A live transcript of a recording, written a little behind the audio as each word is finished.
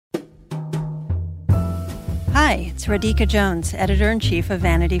Hi, it's Radhika Jones, Editor-in-Chief of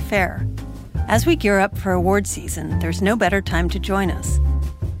Vanity Fair. As we gear up for award season, there's no better time to join us.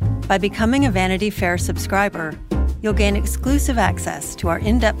 By becoming a Vanity Fair subscriber, you'll gain exclusive access to our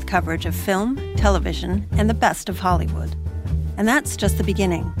in-depth coverage of film, television, and the best of Hollywood. And that's just the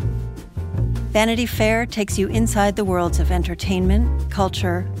beginning. Vanity Fair takes you inside the worlds of entertainment,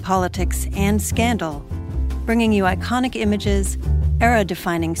 culture, politics, and scandal, bringing you iconic images,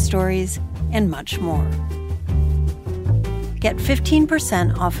 era-defining stories, and much more. Get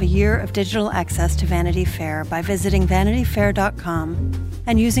 15% off a year of digital access to Vanity Fair by visiting vanityfair.com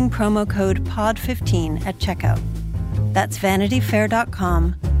and using promo code POD15 at checkout. That's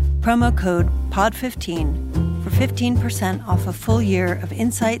vanityfair.com, promo code POD15 for 15% off a full year of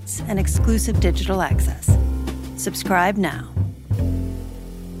insights and exclusive digital access. Subscribe now.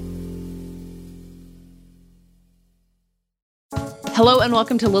 Hello and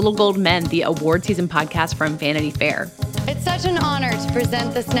welcome to Little Gold Men, the award season podcast from Vanity Fair. It's such an honor to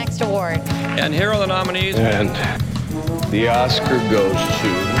present this next award. And here are the nominees. And the Oscar goes to...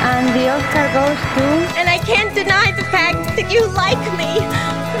 And the Oscar goes to... And I can't deny the fact that you like me.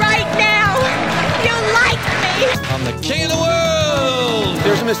 Right now. You like me. I'm the king of the world.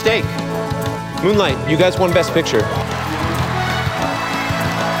 There's a mistake. Moonlight, you guys won Best Picture.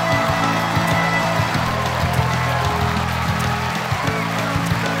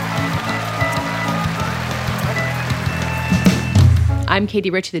 I'm Katie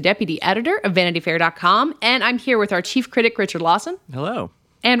Ritchie, the deputy editor of VanityFair.com, and I'm here with our chief critic, Richard Lawson. Hello.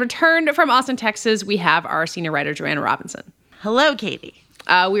 And returned from Austin, Texas, we have our senior writer, Joanna Robinson. Hello, Katie.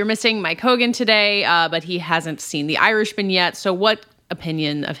 We were missing Mike Hogan today, but he hasn't seen The Irishman yet, so what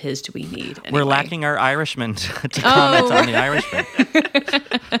opinion of his do we need? Anyway? We're lacking our Irishman to comment on The Irishman.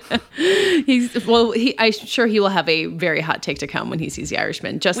 I'm sure he will have a very hot take to come when he sees The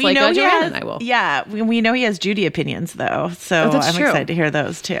Irishman, just like Joanna and I will. Yeah, we know he has Judy opinions, though, so I'm excited to hear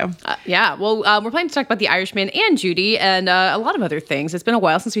those, too. We're planning to talk about The Irishman and Judy and a lot of other things. It's been a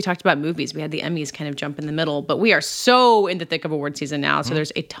while since we talked about movies. We had the Emmys kind of jump in the middle, but we are so in the thick of award season now, so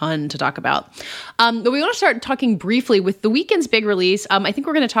there's a ton to talk about. But we want to start talking briefly with the weekend's big release. I think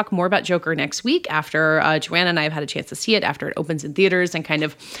we're going to talk more about Joker next week after Joanna and I have had a chance to see it, after it opens in theaters and kind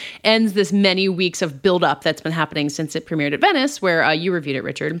of ends this many weeks of build-up that's been happening since it premiered at Venice, where you reviewed it,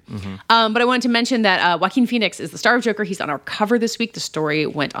 Richard. Mm-hmm. But I wanted to mention that Joaquin Phoenix is the star of Joker. He's on our cover this week. The story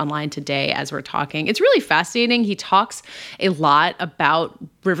went online today as we're talking. It's really fascinating. He talks a lot about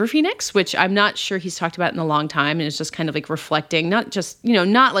River Phoenix, which I'm not sure he's talked about in a long time, and it's just kind of like reflecting, not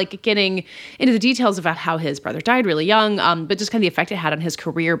like getting into the details about how his brother died really young, but just kind of the effect it had on his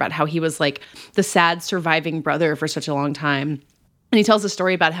career, about how he was like the sad surviving brother for such a long time. And he tells a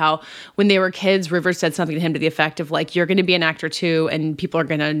story about how when they were kids, River said something to him to the effect of like, you're going to be an actor too, and people are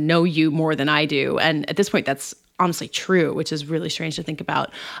going to know you more than I do. And at this point, that's honestly true, which is really strange to think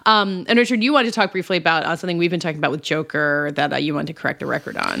about. And Richard, you wanted to talk briefly about something we've been talking about with Joker that you wanted to correct the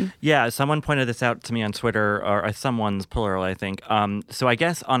record on. Yeah, someone pointed this out to me on Twitter, or someone's plural, I think. So I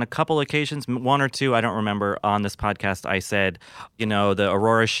guess on a couple occasions, one or two, I don't remember, on this podcast, I said, the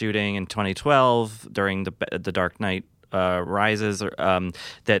Aurora shooting in 2012 during the Dark Knight Rises,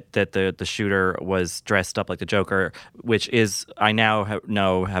 that the shooter was dressed up like the Joker, which is, I now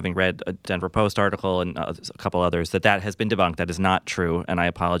know, having read a Denver Post article and a couple others, that has been debunked. That is not true, and I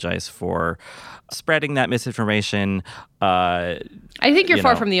apologize for spreading that misinformation. I think you're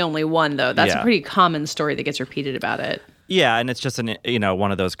far from the only one, though. That's a pretty common story that gets repeated about it. Yeah, and it's just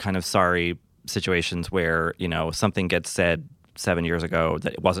one of those kind of sorry situations where something gets said 7 years ago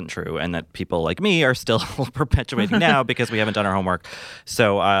that it wasn't true, and that people like me are still perpetuating now because we haven't done our homework.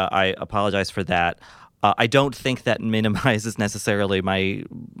 So I apologize for that. I don't think that minimizes necessarily my,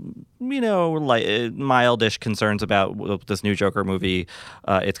 mildish concerns about this new Joker movie.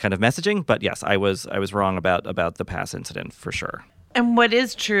 It's kind of messaging, but yes, I was wrong about the past incident for sure. And what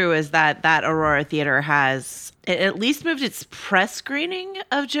is true is that Aurora Theater has at least moved its press screening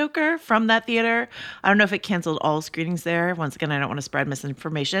of Joker from that theater. I don't know if it canceled all screenings there. Once again, I don't want to spread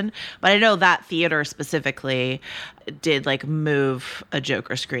misinformation, but I know that theater specifically did move a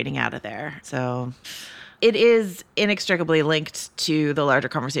Joker screening out of there. So it is inextricably linked to the larger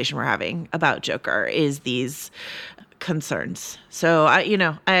conversation we're having about Joker, is these concerns. So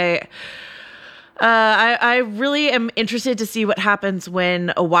I really am interested to see what happens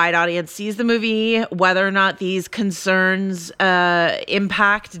when a wide audience sees the movie, whether or not these concerns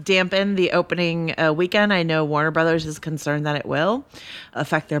dampen the opening weekend. I know Warner Brothers is concerned that it will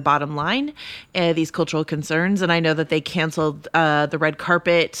affect their bottom line, these cultural concerns. And I know that they canceled the red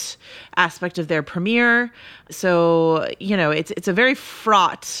carpet aspect of their premiere. So, it's a very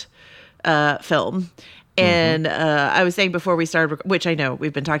fraught film. And I was saying before we started, which I know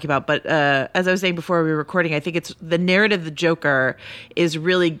we've been talking about, but as I was saying before we were recording, I think it's the narrative of the Joker is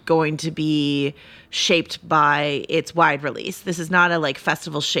really going to be shaped by its wide release. This is not a like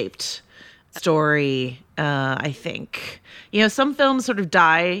festival shaped story. I think, some films sort of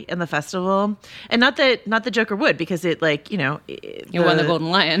die in the festival, and not that Joker would, because it like, it won the Golden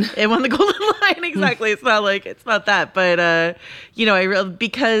Lion. It won the Golden Lion. Exactly. It's not that, but,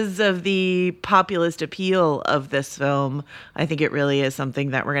 because of the populist appeal of this film, I think it really is something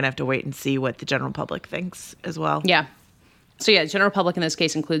that we're going to have to wait and see what the general public thinks as well. Yeah. So yeah, general public in this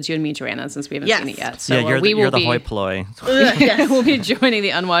case includes you and me, Joanna, since we haven't seen it yet. So you're the hoi polloi. We'll be joining the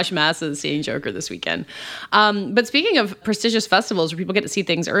unwashed masses seeing Joker this weekend. But speaking of prestigious festivals where people get to see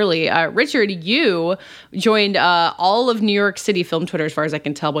things early, Richard, you joined all of New York City film Twitter, as far as I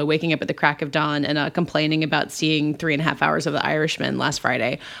can tell, by waking up at the crack of dawn and complaining about seeing 3.5 hours of The Irishman last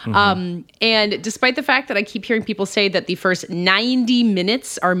Friday. And despite the fact that I keep hearing people say that the first 90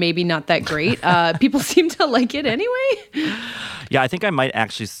 minutes are maybe not that great, people seem to like it anyway. Yeah, I think I might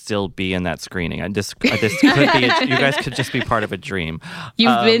actually still be in that screening. This could be you guys could just be part of a dream.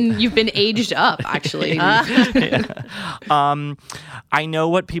 You've been aged up, actually. I know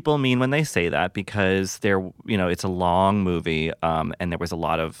what people mean when they say that, because it's a long movie, and there was a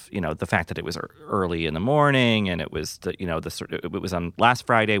lot of the fact that it was early in the morning, and it was it was on last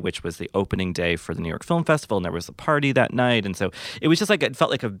Friday, which was the opening day for the New York Film Festival, and there was a party that night, and so it was just like it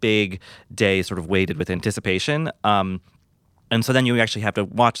felt like a big day, sort of weighted with anticipation. And so then you actually have to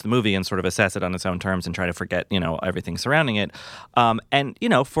watch the movie and sort of assess it on its own terms and try to forget, everything surrounding it. And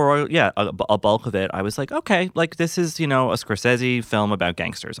for a bulk of it, I was like, okay, like this is, a Scorsese film about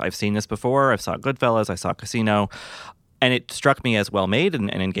gangsters. I've seen this before. I saw Goodfellas. I saw Casino. And it struck me as well-made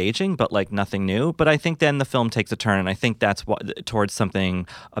and engaging, but like nothing new. But I think then the film takes a turn, and I think that's towards something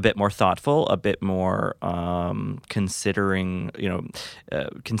a bit more thoughtful, a bit more considerate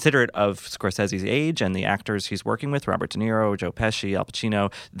of Scorsese's age and the actors he's working with, Robert De Niro, Joe Pesci, Al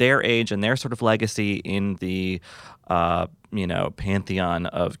Pacino, their age and their sort of legacy in the pantheon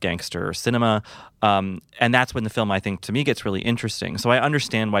of gangster cinema. And that's when the film, I think, to me, gets really interesting. So I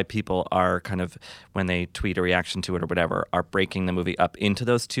understand why people are kind of, when they tweet a reaction to it or whatever, are breaking the movie up into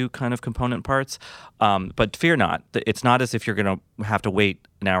those two kind of component parts. But fear not. It's not as if you're going to have to wait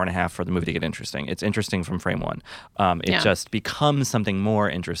an hour and a half for the movie to get interesting. It's interesting from frame one. It just becomes something more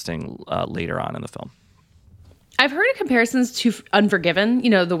interesting later on in the film. I've heard of comparisons to Unforgiven,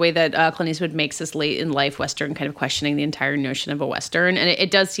 the way that Clint Eastwood makes this late in life Western kind of questioning the entire notion of a Western. And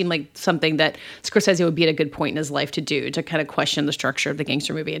it does seem like something that Scorsese would be at a good point in his life to do, to kind of question the structure of the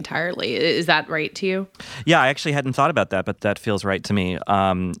gangster movie entirely. Is that right to you? Yeah, I actually hadn't thought about that, but that feels right to me.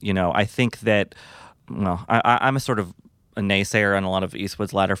 I think that, I'm a sort of a naysayer on a lot of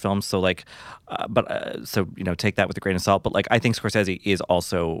Eastwood's latter films, so take that with a grain of salt. But I think Scorsese is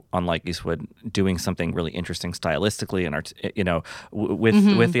also, unlike Eastwood, doing something really interesting stylistically, and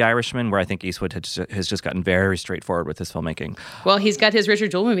with The Irishman, where I think Eastwood has just gotten very straightforward with his filmmaking. Well, he's got his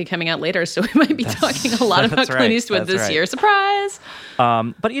Richard Jewell movie coming out later, so we might be talking a lot about Clint Eastwood this year. Surprise!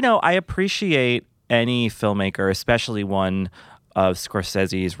 But I appreciate any filmmaker, especially one of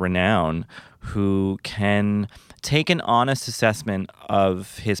Scorsese's renown, who can take an honest assessment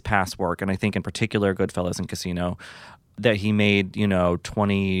of his past work, and I think in particular Goodfellas and Casino, that he made,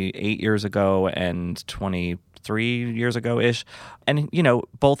 28 years ago and 23 years ago-ish, and,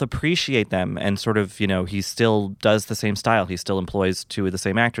 both appreciate them and sort of, he still does the same style. He still employs two of the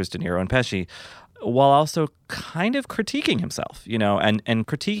same actors, De Niro and Pesci, while also kind of critiquing himself, and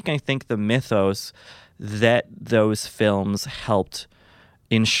critiquing, I think, the mythos that those films helped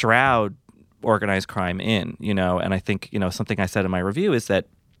enshroud organized crime in, and I think, something I said in my review is that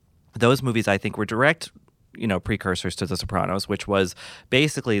those movies, I think, were direct, precursors to The Sopranos, which was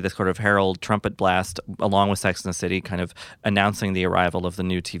basically this sort of herald trumpet blast along with Sex and the City, kind of announcing the arrival of the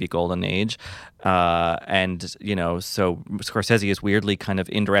new TV golden age. And so Scorsese is weirdly kind of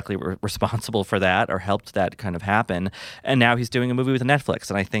indirectly responsible for that, or helped that kind of happen. And now he's doing a movie with Netflix.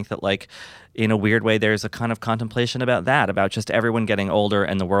 And I think that, in a weird way, there's a kind of contemplation about that, about just everyone getting older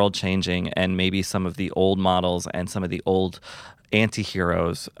and the world changing, and maybe some of the old models and some of the old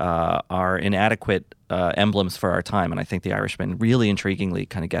anti-heroes are inadequate emblems for our time. And I think The Irishman really intriguingly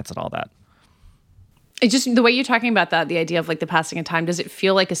kind of gets at all that. It's just the way you're talking about that, the idea of the passing of time, does it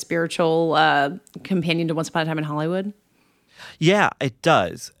feel like a spiritual companion to Once Upon a Time in Hollywood? Yeah, it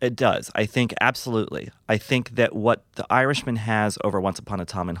does. It does. I think absolutely. I think that what The Irishman has over Once Upon a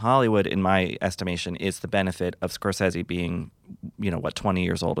Time in Hollywood, in my estimation, is the benefit of Scorsese being what, 20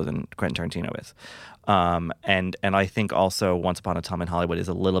 years older than Quentin Tarantino is. And I think also Once Upon a Time in Hollywood is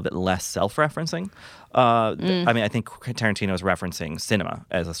a little bit less self-referencing. I mean, I think Tarantino is referencing cinema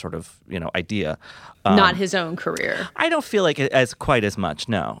as a sort of, idea. Not his own career. I don't feel like it as quite as much,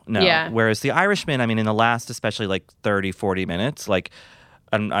 no. Yeah. Whereas The Irishman, I mean, in the last especially like 30, 40 minutes, like,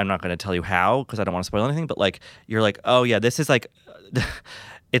 I'm not going to tell you how because I don't want to spoil anything, but like, you're like, oh yeah, this is like...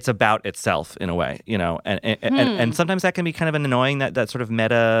 it's about itself in a way, and sometimes that can be kind of an annoying, that sort of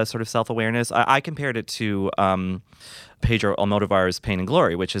meta sort of self-awareness. I compared it to Pedro Almodovar's Pain and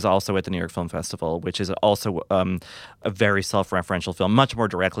Glory, which is also at the New York Film Festival, which is also a very self-referential film, much more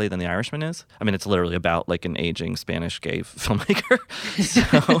directly than The Irishman is. I mean, it's literally about like an aging Spanish gay filmmaker,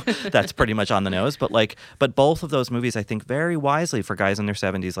 so that's pretty much on the nose. But both of those movies, I think, very wisely for guys in their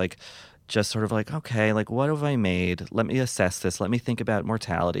 70s, like, just sort of like, okay, like, what have I made? Let me assess this. Let me think about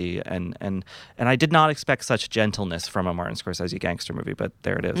mortality. And I did not expect such gentleness from a Martin Scorsese gangster movie, but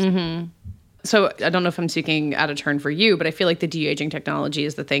there it is. Mm-hmm. So I don't know if I'm speaking out of turn for you, but I feel like the de-aging technology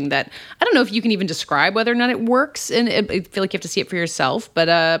is the thing that, I don't know if you can even describe whether or not it works. And I feel like you have to see it for yourself, but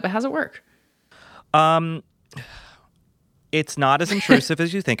how's it work? It's not as intrusive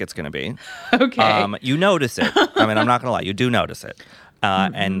as you think it's going to be. Okay. You notice it. I mean, I'm not going to lie. You do notice it.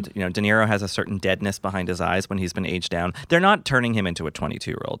 And, De Niro has a certain deadness behind his eyes when he's been aged down. They're not turning him into a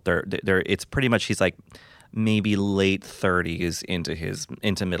 22-year-old. It's pretty much, he's like maybe late 30s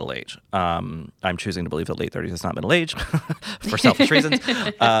into middle age. I'm choosing to believe that late 30s is not middle age for selfish reasons.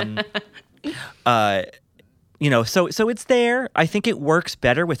 So it's there. I think it works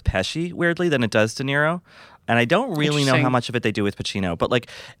better with Pesci, weirdly, than it does De Niro. And I don't really know how much of it they do with Pacino, but like,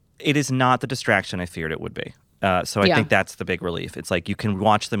 it is not the distraction I feared it would be. So I think that's the big relief. It's like you can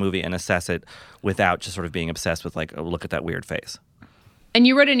watch the movie and assess it without just sort of being obsessed with like, oh, look at that weird face. And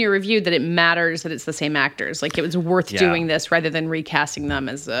you wrote in your review that it matters that it's the same actors. Like, it was worth doing this rather than recasting them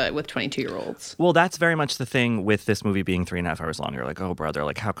as with 22-year-olds. Well, that's very much the thing with this movie being 3.5 hours long. You're like, oh, brother,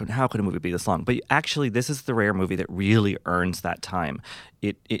 like how could a movie be this long? But actually, this is the rare movie that really earns that time.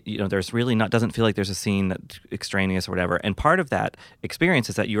 It there's really doesn't feel like there's a scene that's extraneous or whatever. And part of that experience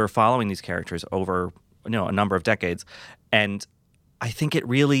is that you are following these characters over a number of decades, and I think it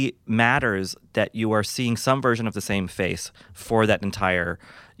really matters that you are seeing some version of the same face for that entire,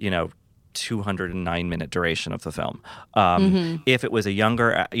 209-minute duration of the film. If it was a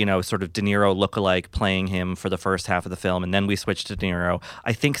younger, sort of De Niro lookalike playing him for the first half of the film, and then we switched to De Niro,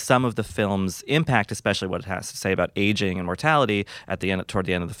 I think some of the film's impact, especially what it has to say about aging and mortality toward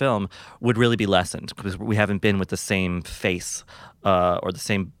the end of the film, would really be lessened because we haven't been with the same face or the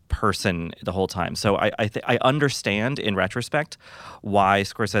same person the whole time. So I understand in retrospect why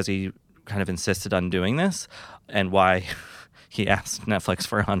Scorsese kind of insisted on doing this and why he asked Netflix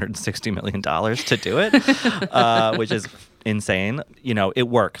for $160 million to do it, which is insane. It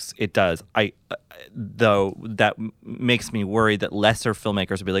works. It does. Though that makes me worried that lesser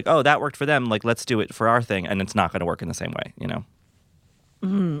filmmakers will be like, oh, that worked for them. Like, let's do it for our thing. And it's not going to work in the same way,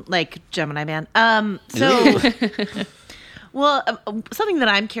 Like Gemini Man. Well, something that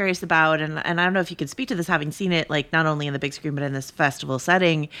I'm curious about, and I don't know if you could speak to this, having seen it, like, not only in the big screen, but in this festival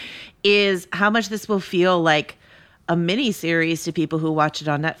setting, is how much this will feel like a mini series to people who watch it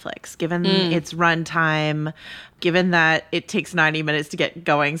on Netflix, given its runtime, given that it takes 90 minutes to get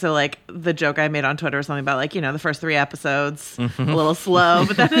going. So, like, the joke I made on Twitter was something about, like, the first 3 episodes, a little slow,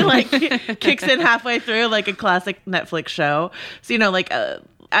 but then it, like, kicks in halfway through, like a classic Netflix show. So,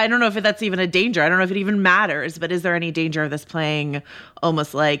 I don't know if that's even a danger. I don't know if it even matters, but is there any danger of this playing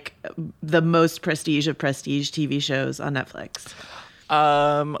almost like the most prestige of prestige TV shows on Netflix?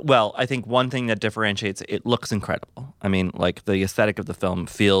 Well, I think one thing that differentiates it looks incredible. I mean, like, the aesthetic of the film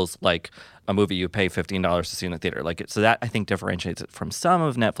feels like a movie you pay $15 to see in the theater. So that, I think, differentiates it from some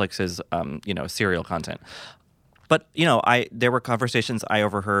of Netflix's, serial content. But, there were conversations I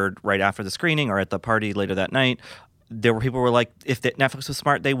overheard right after the screening or at the party later that night. There were people who were like, if Netflix was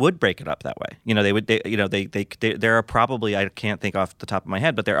smart, they would break it up that way. There are probably, I can't think off the top of my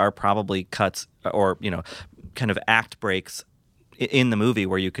head, but there are probably cuts or, kind of act breaks in the movie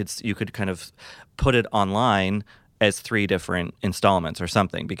where you could kind of put it online as 3 different installments or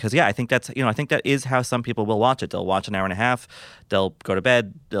something. Because I think that is how some people will watch it. They'll watch an hour and a half, they'll go to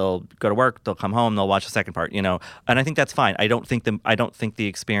bed, they'll go to work, they'll come home, they'll watch the second part, and I think that's fine. I don't think the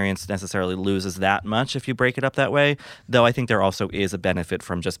experience necessarily loses that much if you break it up that way, though I think there also is a benefit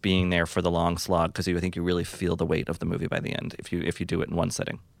from just being there for the long slog, because I think you really feel the weight of the movie by the end if you do it in one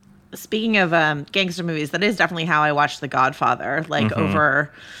sitting. Speaking of gangster movies, that is definitely how I watched The Godfather, like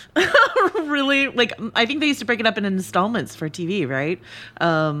over really, like, I think they used to break it up in installments for TV, right?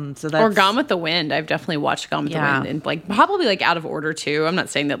 So that's... Or Gone with the Wind. I've definitely watched Gone with the Wind, and like probably like out of order too. I'm not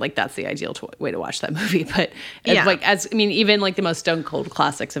saying that like that's the ideal way to watch that movie, but even like the most stone cold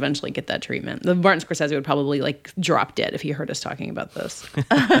classics eventually get that treatment. The Martin Scorsese would probably like drop dead if he heard us talking about this.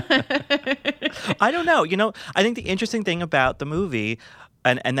 I don't know. I think the interesting thing about the movie,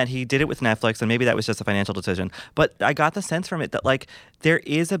 and that he did it with Netflix, and maybe that was just a financial decision, but I got the sense from it that like there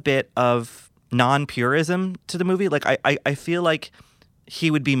is a bit of non-purism to the movie. Like I feel like he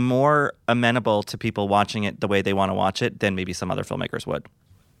would be more amenable to people watching it the way they want to watch it than maybe some other filmmakers would.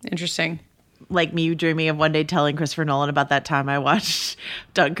 Interesting. Like me dreaming of one day telling Christopher Nolan about that time I watched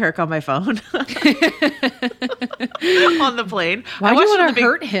Dunkirk on my phone on the plane. Why do you want to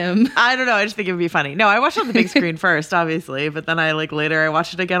hurt him? I don't know. I just think it would be funny. No, I watched it on the big screen first, obviously, but then I later I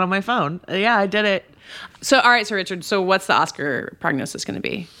watched it again on my phone. Yeah, I did it. So, all right, so Richard, what's the Oscar prognosis going to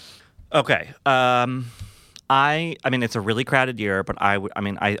be? Okay. I mean, it's a really crowded year, but I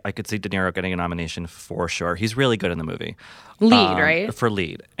could see De Niro getting a nomination for sure. He's really good in the movie. Lead, right? For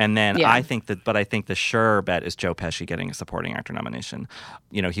lead. And then I think the sure bet is Joe Pesci getting a supporting actor nomination.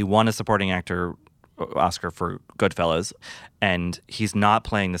 He won a supporting actor Oscar for Goodfellas, and he's not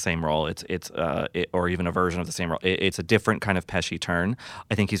playing the same role. Or even a version of the same role. It's a different kind of Pesci turn.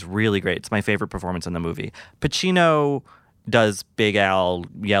 I think he's really great. It's my favorite performance in the movie. Pacino does Big Al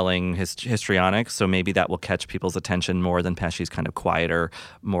yelling histrionics, so maybe that will catch people's attention more than Pesci's kind of quieter,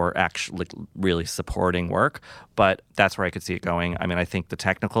 more actually really supporting work. But that's where I could see it going. I mean, I think the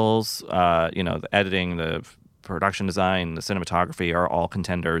technicals, the editing, the production design, the cinematography are all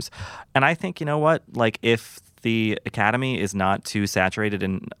contenders. And I think, like if the Academy is not too saturated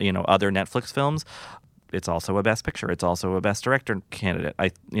in, other Netflix films, it's also a Best Picture. It's also a Best Director candidate.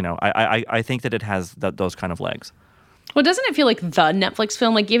 I think that it has those kind of legs. Well, doesn't it feel like the Netflix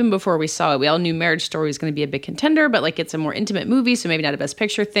film? Like even before we saw it, we all knew Marriage Story was going to be a big contender, but like it's a more intimate movie, so maybe not a Best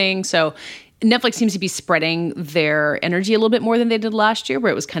Picture thing. So Netflix seems to be spreading their energy a little bit more than they did last year,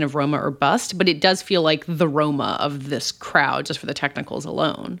 where it was kind of Roma or bust. But it does feel like the Roma of this crowd, just for the technicals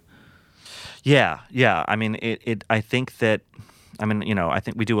alone. Yeah. I mean, I think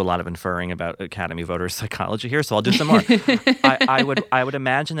we do a lot of inferring about Academy voters' psychology here, so I'll do some more. I would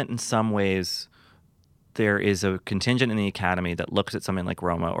imagine that in some ways there is a contingent in the Academy that looks at something like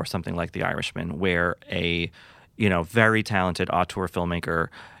Roma or something like The Irishman, where a very talented auteur filmmaker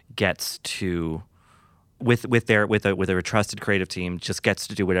gets to, with a trusted creative team, just gets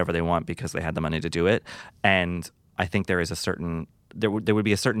to do whatever they want because they had the money to do it. And I think there is there would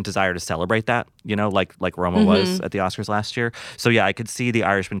be a certain desire to celebrate that, like Roma was at the Oscars last year. So yeah, I could see The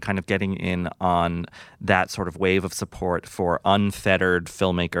Irishman kind of getting in on that sort of wave of support for unfettered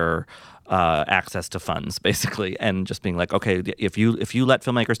filmmaker access to funds, basically, and just being like, okay, if you let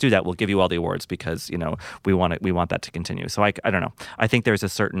filmmakers do that, we'll give you all the awards because we want that to continue. So I don't know. I think there's a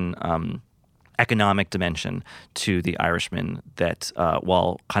certain economic dimension to The Irishman that,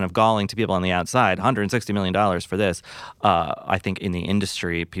 while kind of galling to people on the outside, $160 million for this, I think in the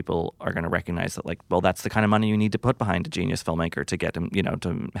industry, people are going to recognize that, like, well, that's the kind of money you need to put behind a genius filmmaker to get him,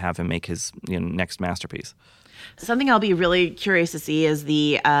 to have him make his next masterpiece. Something I'll be really curious to see is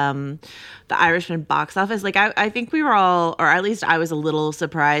the Irishman box office. Like I think we were all, or at least I was a little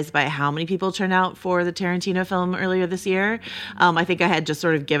surprised by how many people turned out for the Tarantino film earlier this year. I think I had just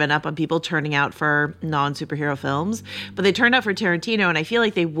sort of given up on people turning out for non-superhero films, but they turned out for Tarantino, and I feel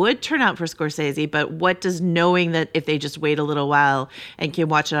like they would turn out for Scorsese. But what does knowing that if they just wait a little while and can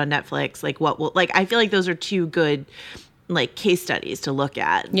watch it on Netflix, I feel like those are two good case studies to look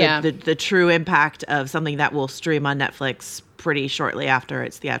at. Yeah. The true impact of something that will stream on Netflix pretty shortly after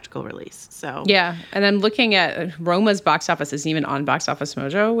its theatrical release. So yeah, and I'm looking at Roma's box office isn't even on Box Office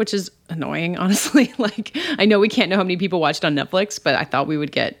Mojo, which is annoying, honestly. I know we can't know how many people watched on Netflix, but I thought we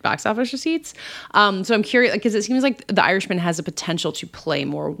would get box office receipts. So I'm curious, because it seems like The Irishman has a potential to play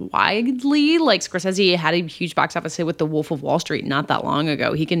more widely. Like Scorsese had a huge box office hit with The Wolf of Wall Street not that long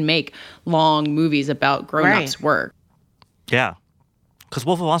ago. He can make long movies about grown-ups' work. Yeah, because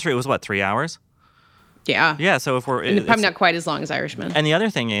Wolf of Wall Street was 3 hours? Yeah. Yeah, so if we're... And probably not quite as long as Irishman. And the other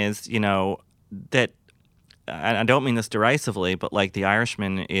thing is, that, and I don't mean this derisively, but The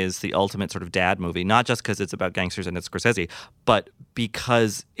Irishman is the ultimate sort of dad movie, not just because it's about gangsters and it's Scorsese, but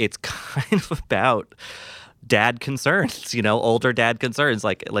because it's kind of about dad concerns, older dad concerns,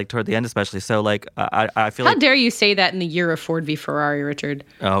 like toward the end especially. So like I feel How dare you say that in the year of Ford v Ferrari, Richard?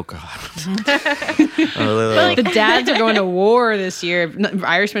 Oh God. The dads are going to war this year.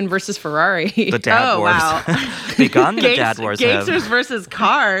 Irishman versus Ferrari. The dad wars. Wow. Begun the dad wars. Gangsters versus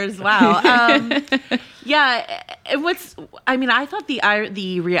cars. Wow. Yeah. I thought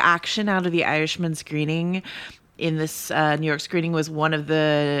the reaction out of the Irishman screening in this New York screening was one of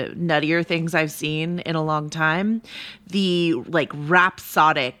the nuttier things I've seen in a long time. The like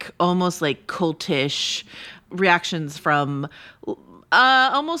rhapsodic, almost like cultish reactions from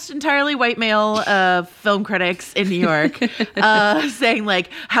almost entirely white male film critics in New York, saying like,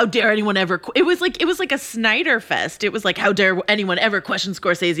 "How dare anyone ever?" It was like a Snyder fest. It was like, "How dare anyone ever question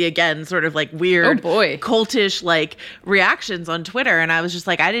Scorsese again?" Sort of like weird, cultish like reactions on Twitter, and I was just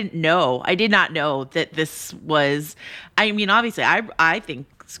like, I did not know that this was. I mean, obviously, I think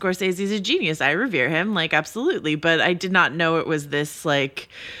Scorsese's a genius. I revere him, like absolutely, but I did not know it was this like,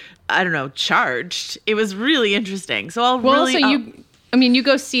 I don't know, charged. It was really interesting. So you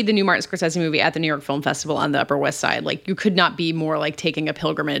go see the new Martin Scorsese movie at the New York Film Festival on the Upper West Side. Like, you could not be more like taking a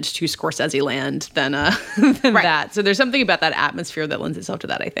pilgrimage to Scorsese land than that. So there's something about that atmosphere that lends itself to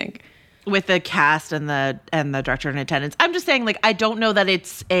that, I think. With the cast and the director in attendance. I'm just saying, like, I don't know that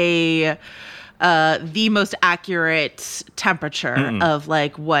it's the most accurate temperature of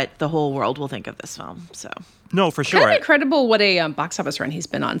like what the whole world will think of this film. So. No, for sure. Kind of incredible what a box office run he's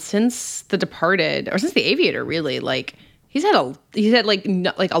been on since The Departed, or since The Aviator, really. Like, he's had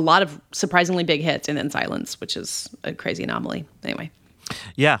a lot of surprisingly big hits, and then Silence, which is a crazy anomaly. Anyway.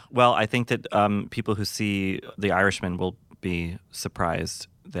 Yeah, well, I think that people who see The Irishman will be surprised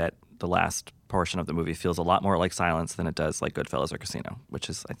that the last portion of the movie feels a lot more like Silence than it does like Goodfellas or Casino, which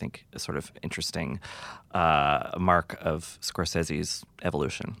is, I think, a sort of interesting mark of Scorsese's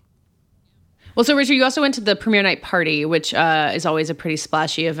evolution. Well, so Richard, you also went to the premiere night party, which is always a pretty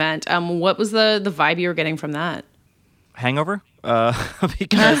splashy event. What was the vibe you were getting from that? Hangover?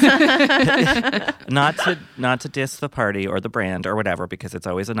 Because not to diss the party or the brand or whatever, because it's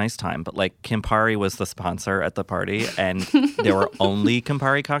always a nice time, but like Campari was the sponsor at the party, and there were only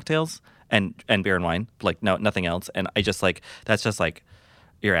Campari cocktails and beer and wine, like nothing else. And I just like, that's just like,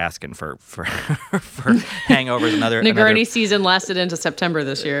 you're asking for hangovers. Negroni season lasted into September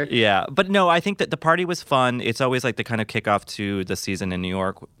this year. Yeah, but no, I think that the party was fun. It's always like the kind of kickoff to the season in New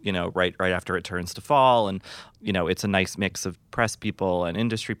York, right after it turns to fall, and it's a nice mix of press people and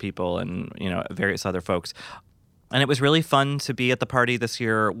industry people and various other folks. And it was really fun to be at the party this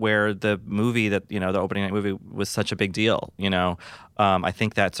year where the movie that, the opening night movie was such a big deal. I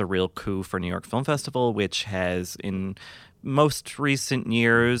think that's a real coup for New York Film Festival, which has in most recent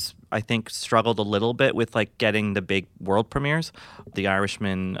years, I think, struggled a little bit with like getting the big world premieres. The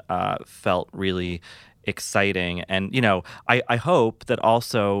Irishman felt really exciting, and I hope that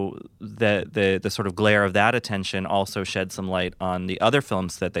also the sort of glare of that attention also shed some light on the other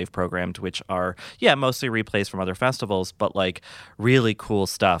films that they've programmed, which are mostly replays from other festivals, but like really cool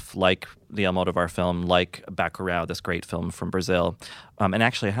stuff like the Almodovar film, like Bacurau, this great film from Brazil. And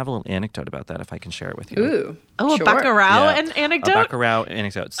actually, I have a little anecdote about that if I can share it with you. Ooh. Oh, sure. A Bacurau anecdote? A Bacurau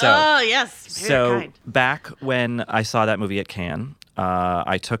anecdote. So, yes. So back when I saw that movie at Cannes,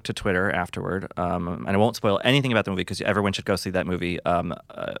 I took to Twitter afterward, and I won't spoil anything about the movie because everyone should go see that movie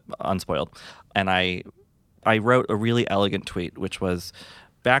unspoiled. And I wrote a really elegant tweet, which was,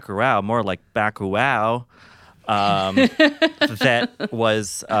 Bacurau, more like Bacurau. That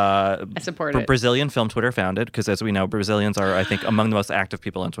was I support it. Brazilian film Twitter founded, because as we know, Brazilians are, I think, among the most active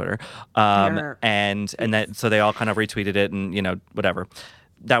people on Twitter. And that, so they all kind of retweeted it and, whatever.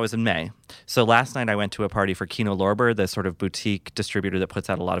 That was in May. So last night I went to a party for Kino Lorber, the sort of boutique distributor that puts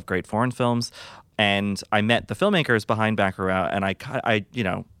out a lot of great foreign films. And I met the filmmakers behind Bacurau, and I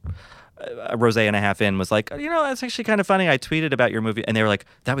a rosé and a half in was like, that's actually kind of funny. I tweeted about your movie, and they were like,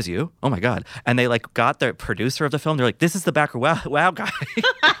 that was you? Oh my God. And they like got the producer of the film. They're like, this is the Bacurau guy.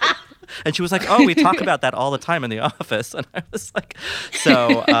 And she was like, oh, we talk about that all the time in the office. And I was like,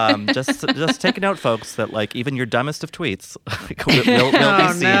 so just take a note, folks, that like even your dumbest of tweets will be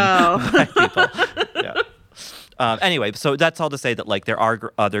seen by people. Yeah. Anyway, so that's all to say that like there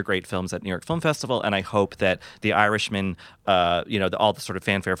are other great films at New York Film Festival, and I hope that The Irishman, all the sort of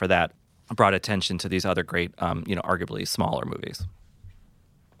fanfare for that brought attention to these other great, arguably smaller movies.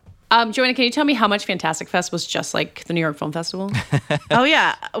 Joanna, can you tell me how much Fantastic Fest was just like the New York Film Festival? Oh,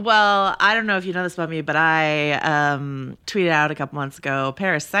 yeah. Well, I don't know if you know this about me, but I tweeted out a couple months ago,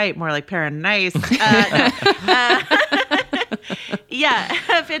 Parasite, more like Paranice. Yeah,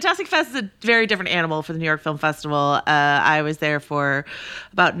 Fantastic Fest is a very different animal for the New York Film Festival. I was there for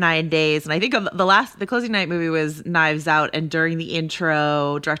about 9 days, and I think the closing night movie was Knives Out, and during the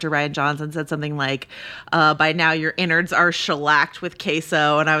intro, director Rian Johnson said something like, by now your innards are shellacked with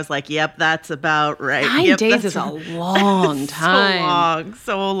queso, and I was like, yep, that's about right. 9 days is a long time.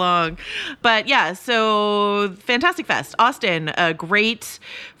 So long. But yeah, so Fantastic Fest, Austin, a great,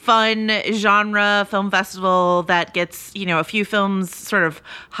 fun genre film festival that gets, a few films sort of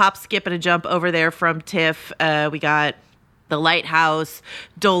hop, skip, and a jump over there from TIFF. We got The Lighthouse,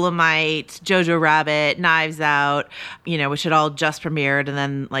 Dolomite, Jojo Rabbit, Knives Out, which had all just premiered. And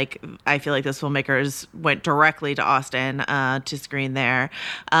then, I feel like those filmmakers went directly to Austin to screen there.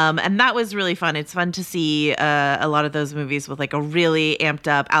 And that was really fun. It's fun to see a lot of those movies with, a really amped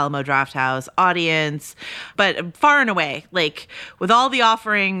up Alamo Drafthouse audience. But far and away, with all the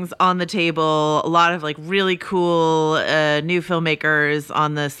offerings on the table, a lot of, really cool new filmmakers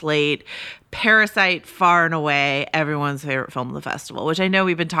on the slate, Parasite, far and away everyone's favorite film of the festival, which I know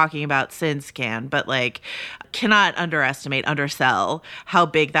we've been talking about since Cannes, but cannot undersell how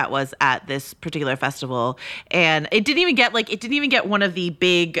big that was at this particular festival. And it didn't even get one of the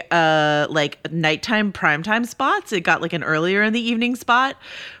big nighttime primetime spots. It got an earlier in the evening spot.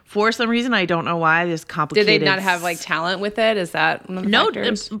 For some reason, I don't know why. There's complicated. Did they not have talent with it? Is that one of the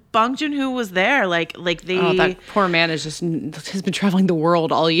factors? Bong Joon-ho was there. That poor man has been traveling the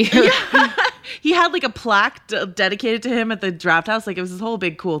world all year. Yeah. He had a plaque dedicated to him at the Draft House. It was this whole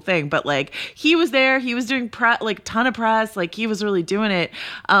big cool thing. But he was there. He was doing ton of press. He was really doing it.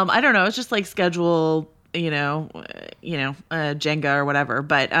 I don't know. It's just schedule. Jenga or whatever,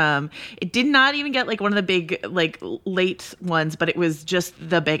 but it did not even get one of the big late ones, but it was just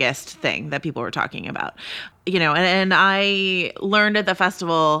the biggest thing that people were talking about, and I learned at the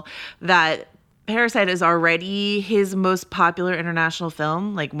festival that Parasite is already his most popular international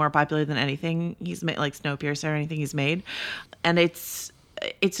film, more popular than anything he's made, Snowpiercer or anything he's made, and it's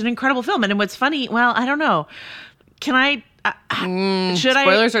an incredible film. And what's funny, well, I don't know, can I?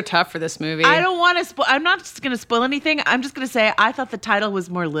 Spoilers are tough for this movie. I don't want to spoil. I'm not just going to spoil anything. I'm just going to say I thought the title was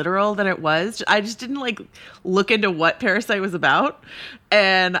more literal than it was. I just didn't look into what Parasite was about.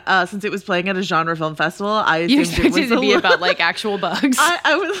 And since it was playing at a genre film festival, I assumed you expected it to be about actual bugs.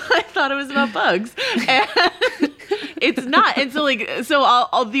 I thought it was about bugs, and it's not. And so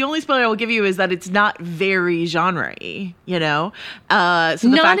the only spoiler I will give you is that it's not very genre-y. So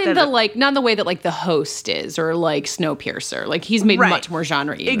not in the way that The Host is or Snowpiercer. He's made much more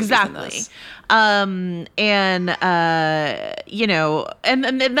genre-y exactly. Than this. And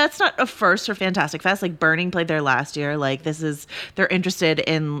that's not a first for Fantastic Fest. Burning played there last year. They're interested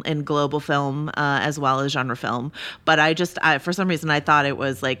in global film as well as genre film. But I for some reason I thought it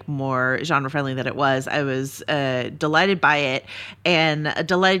was more genre friendly than it was. I was delighted by it and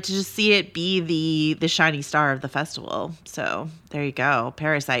delighted to just see it be the shining star of the festival. So there you go,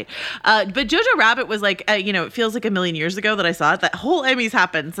 Parasite. But Jojo Rabbit was it feels like a million years ago that I saw it. That whole Emmys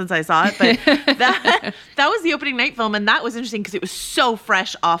happened since I saw it, but that was the opening night film, and that was interesting because it was so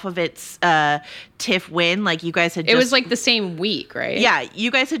fresh off of its TIFF win. You guys had it was the same week, right? Yeah,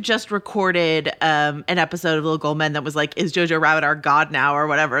 you guys had just recorded an episode of Little Gold Men that was is Jojo Rabbit our god now, or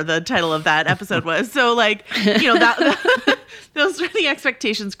whatever the title of that episode was. So that those were the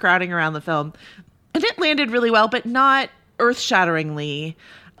expectations crowding around the film, and it landed really well, but not earth-shatteringly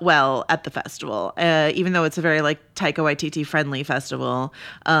well at the festival, even though it's a very Taika Waititi friendly festival.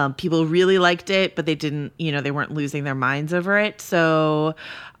 People really liked it, but they didn't, they weren't losing their minds over it. So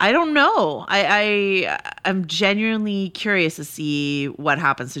I don't know. I'm genuinely curious to see what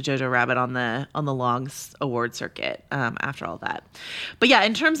happens to Jojo Rabbit on the long award circuit after all that. But yeah,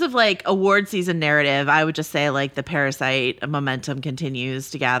 in terms of award season narrative, I would just say the Parasite momentum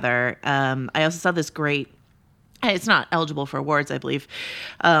continues to gather. I also saw this great. It's not eligible for awards, I believe.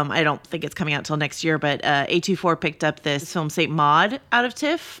 I don't think it's coming out till next year, but A24 picked up this film Saint Maud out of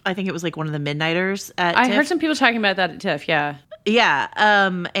TIFF. I think it was one of the midnighters at TIFF. I heard some people talking about that at TIFF, yeah. Yeah,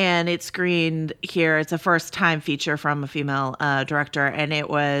 and it screened here. It's a first-time feature from a female director, and it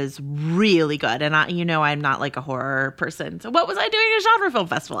was really good. And I'm not a horror person, so what was I doing at a genre film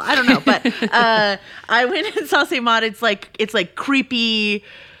festival? I don't know, but I went and saw Saint Maud. It's creepy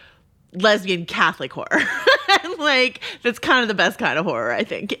lesbian Catholic horror. And that's kind of the best kind of horror, I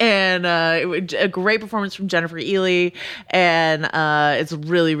think. And a great performance from Jennifer Ely, and it's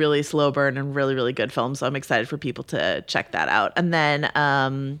really, really slow burn and really, really good film. So I'm excited for people to check that out. And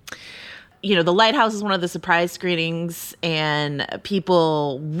then The Lighthouse is one of the surprise screenings, and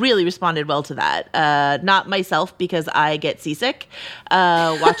people really responded well to that. Not myself, because I get seasick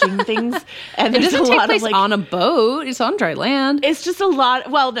watching things. And it doesn't take place on a boat. It's on dry land. It's just a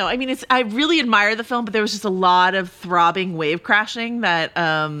lot. Well, no, I mean, I really admire the film, but there was just a lot of throbbing wave crashing that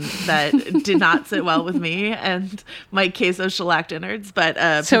did not sit well with me and my queso shellacked innards.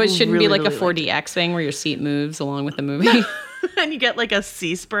 But so it shouldn't really, be like really a 4DX thing where your seat moves along with the movie. And you get like a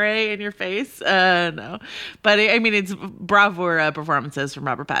sea spray in your face. No, but I mean, it's bravura performances from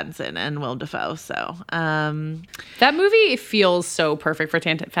Robert Pattinson and Willem Dafoe. So that movie feels so perfect for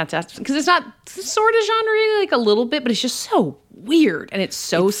Fantastic, because it's not sort of genre like a little bit, but it's just so weird and it's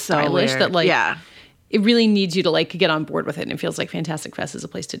so stylish that like it really needs you to like get on board with it. And it feels like Fantastic Fest is a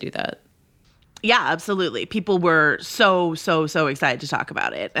place to do that. Yeah, absolutely. People were so excited to talk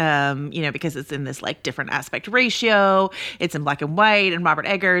about it, because it's in this like different aspect ratio. It's in black and white, and Robert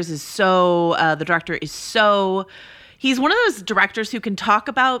Eggers is the director is he's one of those directors who can talk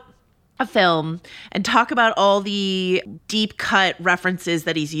about a film and talk about all the deep cut references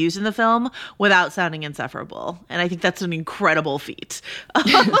that he's used in the film without sounding insufferable. And I think that's an incredible feat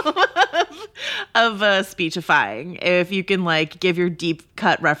of speechifying. If you can like give your deep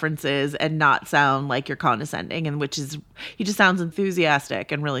cut references and not sound like you're condescending, and he just sounds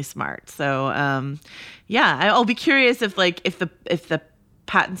enthusiastic and really smart. So I'll be curious if the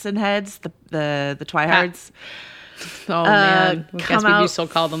Pattinson heads, the Twihards. Oh man, I guess we do still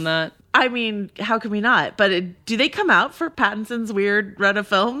call them that. I mean, how can we not? But do they come out for Pattinson's weird run of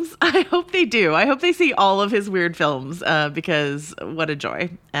films? I hope they do. I hope they see all of his weird films because what a joy.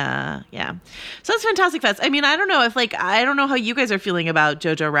 So that's Fantastic Fest. I mean, I don't know how you guys are feeling about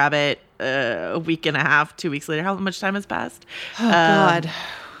Jojo Rabbit a week and a half, 2 weeks later. How much time has passed? Oh, God.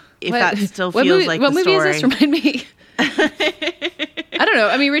 If that still feels like the story. What movie is this? Remind me. I don't know.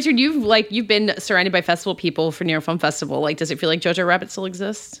 I mean, Richard, you've been surrounded by festival people for New York Film Festival. Like, does it feel like Jojo Rabbit still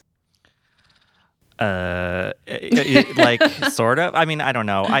exists? Sort of. I mean, I don't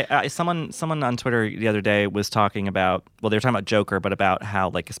know. Someone on Twitter the other day was talking about, they were talking about Joker, but about how,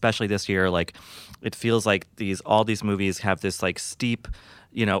 like, especially this year, like, it feels like all these movies have this like steep,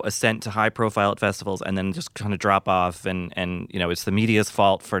 ascent to high profile at festivals and then just kind of drop off, and it's the media's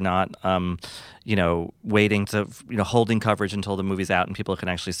fault for not waiting to holding coverage until the movie's out and people can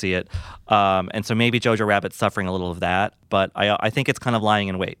actually see it, and so maybe Jojo Rabbit's suffering a little of that, but I think it's kind of lying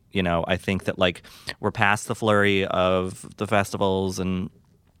in wait. I think that like we're past the flurry of the festivals and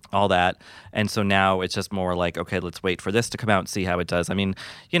all that, and so now it's just more like, okay, let's wait for this to come out and see how it does. I mean,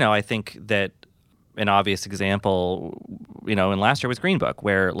 I think that an obvious example, in last year was Green Book,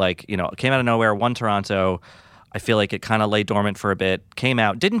 where like, it came out of nowhere, won Toronto. I feel like it kind of lay dormant for a bit, came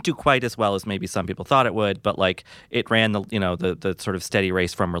out, didn't do quite as well as maybe some people thought it would, but like it ran the sort of steady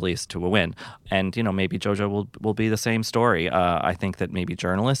race from release to a win. And, maybe Jojo will be the same story. I think that maybe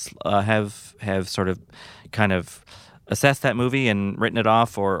journalists have sort of kind of assessed that movie and written it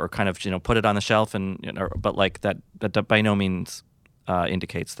off or kind of, put it on the shelf, but like that by no means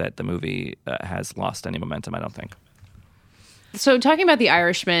indicates that the movie has lost any momentum, I don't think. So talking about The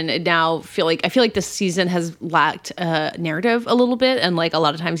Irishman, now I feel like this season has lacked narrative a little bit, and like a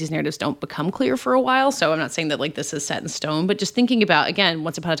lot of times these narratives don't become clear for a while. So I'm not saying that like this is set in stone, but just thinking about, again,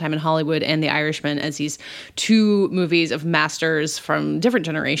 Once Upon a Time in Hollywood and The Irishman as these two movies of masters from different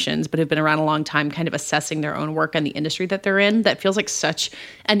generations, but have been around a long time, kind of assessing their own work and the industry that they're in. That feels like such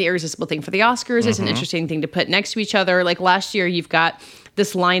an irresistible thing for the Oscars. It's an interesting thing to put next to each other. Like last year, you've got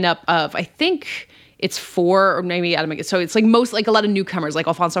this lineup of, I think it's 4 or maybe I don't make it. So it's like a lot of newcomers, like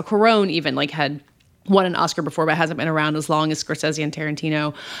Alfonso Cuarón even like had won an Oscar before, but hasn't been around as long as Scorsese and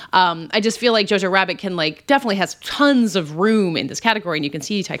Tarantino. I just feel like Jojo Rabbit definitely has tons of room in this category, and you can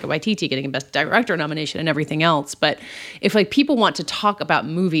see Taika Waititi getting a Best Director nomination and everything else. But if like people want to talk about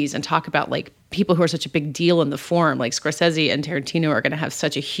movies and talk about like people who are such a big deal in the form, like Scorsese and Tarantino are going to have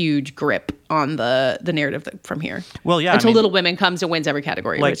such a huge grip on the narrative from here. Well, yeah. Until Little Women comes and wins every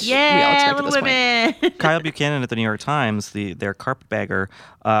category, which we all expect at this point. Kyle Buchanan at the New York Times, their carpetbagger,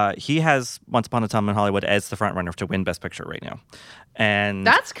 he has Once Upon a Time in Hollywood as the front runner to win Best Picture right now. And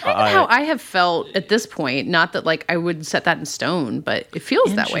that's kind of how I have felt at this point. Not that like I would set that in stone, but it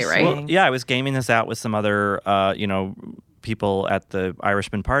feels that way, right? Well, yeah, I was gaming this out with some other, people at the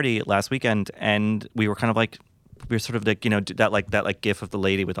Irishman party last weekend, and we were kind of like, we were sort of like, that gif of the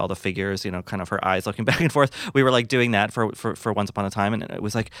lady with all the figures, kind of her eyes looking back and forth. We were like doing that for Once Upon a Time, and it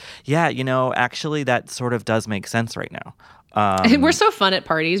was like, yeah, actually that sort of does make sense right now. We're so fun at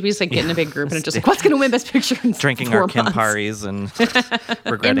parties. We just like get in a big group and it's just like, what's going to win Best Picture in drinking 4 our months? Camparis and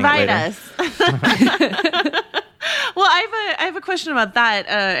regretting Invite it later. us. Well, I have a question about that,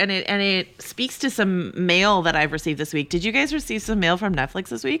 and it speaks to some mail that I've received this week. Did you guys receive some mail from Netflix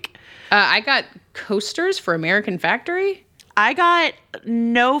this week? I got coasters for American Factory. I got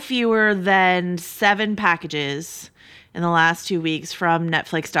no fewer than 7 packages in the last 2 weeks from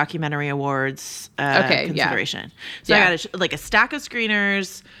Netflix Documentary Awards consideration. Yeah. So I got a stack of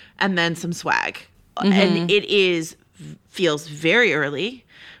screeners and then some swag, and it feels very early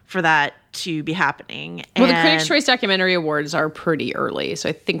for that to be happening. Well, the Critics' Choice Documentary Awards are pretty early, so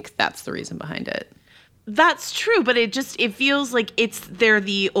I think that's the reason behind it. That's true, but it feels like they're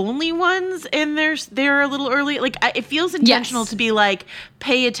the only ones, and they're a little early. Like, it feels intentional to be like,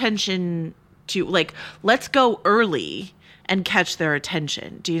 pay attention to, like, let's go early and catch their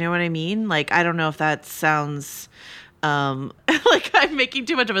attention. Do you know what I mean? Like, I don't know if that sounds like I'm making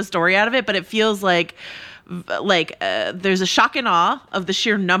too much of a story out of it, but it feels like there's a shock and awe of the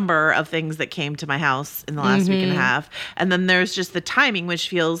sheer number of things that came to my house in the last week and a half. And then there's just the timing, which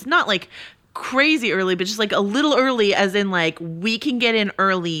feels not like crazy early, but just like a little early, as in like we can get in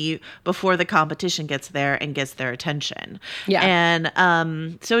early before the competition gets there and gets their attention. Yeah.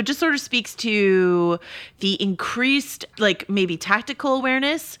 And so it just sort of speaks to the increased, like, maybe tactical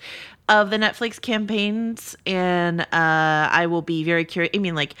awareness of the Netflix campaigns, and I will be very curious. I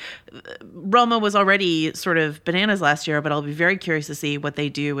mean, like, Roma was already sort of bananas last year, but I'll be very curious to see what they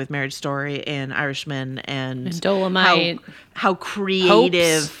do with Marriage Story and Irishman and Dolomite. How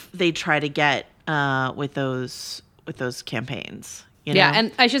creative they try to get with those campaigns. You know? Yeah,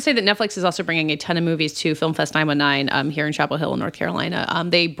 and I should say that Netflix is also bringing a ton of movies to Film Fest 919 here in Chapel Hill, North Carolina.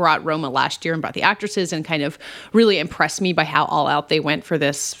 They brought Roma last year and brought the actresses, and kind of really impressed me by how all out they went for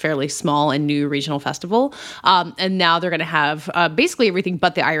this fairly small and new regional festival. And now they're going to have basically everything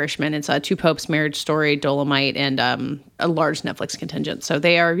but The Irishman. It's Two Popes, Marriage Story, Dolomite, and a large Netflix contingent. So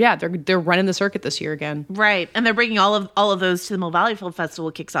they're running the circuit this year again. Right, and they're bringing all of those to the Mill Valley Film Festival.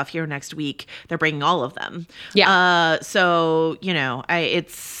 It kicks off here next week. They're bringing all of them. Yeah. So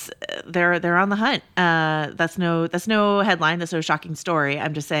they're on the hunt. That's no headline. That's no shocking story.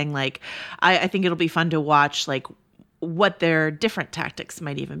 I'm just saying, like, I think it'll be fun to watch, like, what their different tactics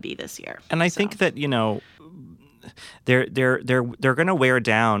might even be this year. And I think that, they're going to wear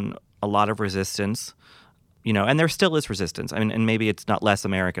down a lot of resistance. And there still is resistance. I mean, and maybe it's not less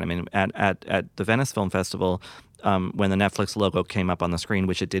American. I mean, at the Venice Film Festival, when the Netflix logo came up on the screen,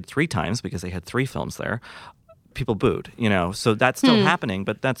 which it did 3 times because they had 3 films there, people booed, so that's still happening,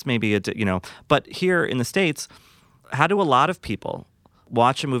 but that's maybe but here in the States, how do a lot of people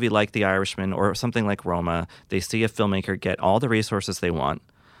watch a movie like The Irishman or something like Roma? They see a filmmaker get all the resources they want.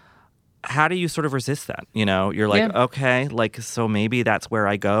 How do you sort of resist that? You're like, okay, like, so maybe that's where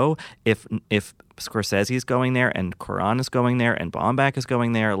I go. If Scorsese's going there and Cuarón is going there and Baumbach is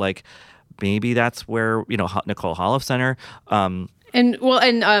going there, like, maybe that's where, Nicole Holofcener, And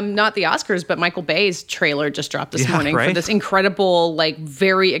not the Oscars, but Michael Bay's trailer just dropped this morning for this incredible, like,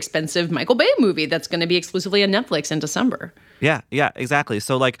 very expensive Michael Bay movie that's going to be exclusively on Netflix in December. Yeah, exactly.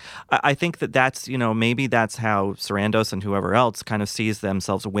 So, like, I think that's, maybe that's how Sarandos and whoever else kind of sees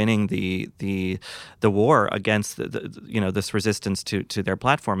themselves winning the war against this resistance to their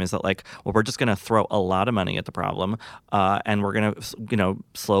platform, is that, like, well, we're just going to throw a lot of money at the problem, and we're going to,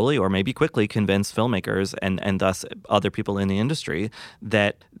 slowly or maybe quickly convince filmmakers and thus other people in the industry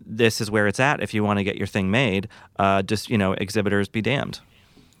that this is where it's at. If you want to get your thing made, exhibitors be damned.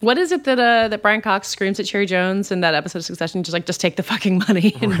 What is it that Brian Cox screams at Cherry Jones in that episode of Succession? Just take the fucking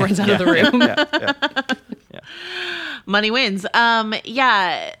money and runs out of the room. Yeah. Money wins. The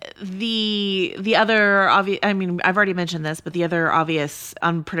other obvious, I mean, I've already mentioned this, but the other obvious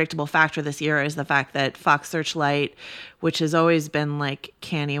unpredictable factor this year is the fact that Fox Searchlight, which has always been, like,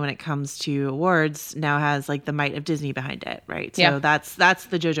 canny when it comes to awards, now has, like, the might of Disney behind it, right? So that's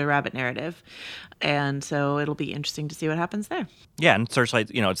the Jojo Rabbit narrative. And so it'll be interesting to see what happens there. Yeah, and Searchlight,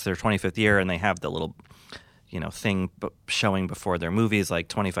 it's their 25th year, and they have the little, thing showing before their movies, like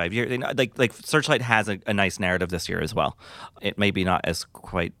 25 years. Like Searchlight has a nice narrative this year as well. It may be not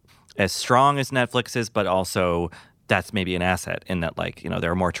quite as strong as Netflix's, but also that's maybe an asset in that, like,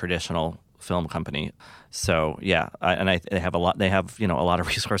 they're a more traditional film company. So yeah, they have a lot. They have a lot of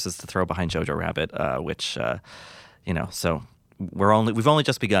resources to throw behind Jojo Rabbit, which so. We've only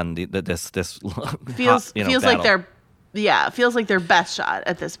just begun this feels battle. Like their best shot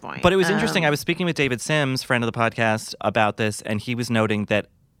at this point. But it was interesting. I was speaking with David Sims, friend of the podcast, about this, and he was noting that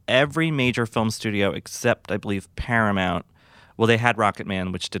every major film studio except, I believe, Paramount, well, they had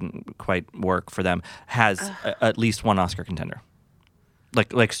Rocketman, which didn't quite work for them, has at least one Oscar contender,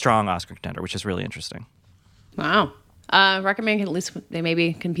 like strong Oscar contender, which is really interesting. Wow. Recommend at least they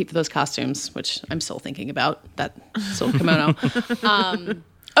maybe compete for those costumes, which I'm still thinking about, that silk kimono.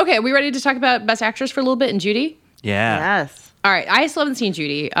 Okay, are we ready to talk about Best Actress for a little bit and Judy? Yeah. Yes. All right, I still haven't seen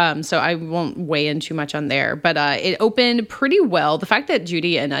Judy, so I won't weigh in too much on there. But it opened pretty well. The fact that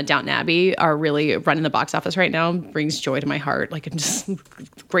Judy and Downton Abbey are really running the box office right now brings joy to my heart. Like, I'm just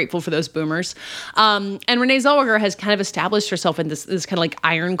grateful for those boomers. And Renee Zellweger has kind of established herself in this kind of like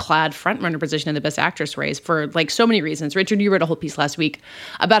ironclad frontrunner position in the Best Actress race for like so many reasons. Richard, you wrote a whole piece last week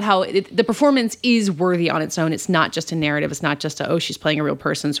about how the performance is worthy on its own. It's not just a narrative. It's not just she's playing a real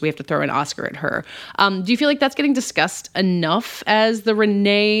person, so we have to throw an Oscar at her. Do you feel like that's getting discussed enough as the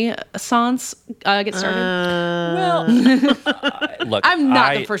Renaissance gets started? Look, I'm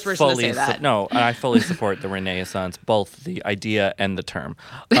not the first person to say that. No, I fully support the Renaissance, both the idea and the term.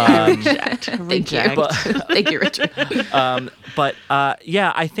 Thank you. Thank you, Richard. But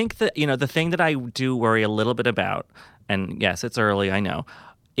I think that, the thing that I do worry a little bit about, and yes, it's early, I know,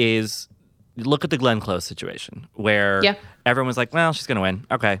 is look at the Glenn Close situation where everyone was like, well, she's going to win.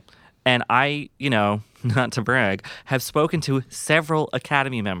 Okay. And I, not to brag, have spoken to several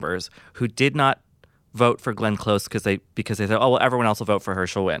Academy members who did not vote for Glenn Close because they said, oh, well, everyone else will vote for her,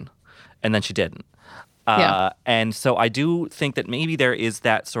 she'll win. And then she didn't. And so I do think that maybe there is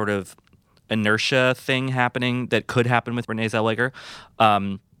that sort of inertia thing happening that could happen with Renee Zellweger.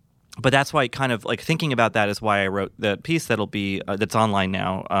 But that's why kind of like thinking about that is why I wrote the piece that'll be that's online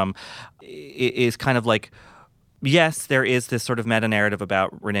now. Is kind of like, yes, there is this sort of meta-narrative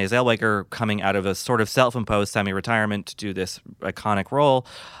about Renee Zellweger coming out of a sort of self-imposed semi-retirement to do this iconic role,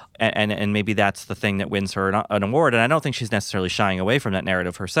 and maybe that's the thing that wins her an award. And I don't think she's necessarily shying away from that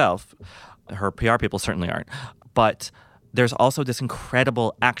narrative herself. Her PR people certainly aren't. But there's also this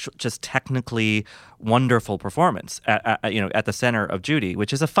incredible, actual, just technically wonderful performance at the center of Judy,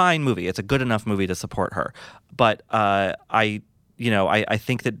 which is a fine movie. It's a good enough movie to support her. But I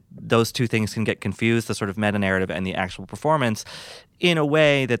think that those two things can get confused, the sort of meta-narrative and the actual performance, in a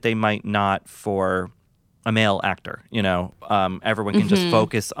way that they might not for a male actor. Everyone can just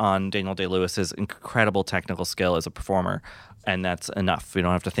focus on Daniel Day-Lewis's incredible technical skill as a performer, and that's enough. We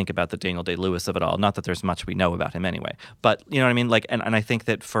don't have to think about the Daniel Day-Lewis of it all. Not that there's much we know about him anyway. But, you know what I mean? Like, and I think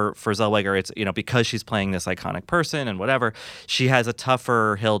that for Zellweger, it's, because she's playing this iconic person and whatever, she has a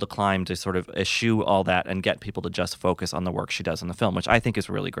tougher hill to climb to sort of eschew all that and get people to just focus on the work she does in the film, which I think is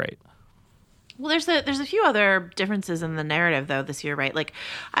really great. Well, there's a few other differences in the narrative, though, this year, right? Like,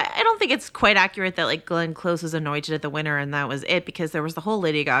 I don't think it's quite accurate that, like, Glenn Close was anointed at the winner and that was it, because there was the whole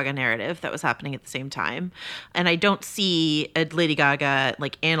Lady Gaga narrative that was happening at the same time. And I don't see a Lady Gaga,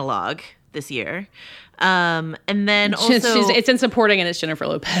 like, analog this year. And then also... it's in supporting and it's Jennifer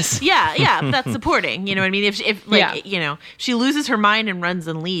Lopez. Yeah, that's supporting. You know what I mean? If she loses her mind and runs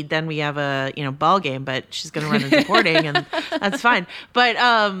in lead, then we have a, ball game, but she's going to run in supporting and that's fine.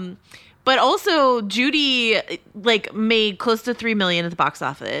 But also, Judy made close to $3 million at the box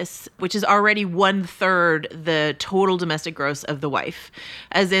office, which is already 1/3 the total domestic gross of The Wife.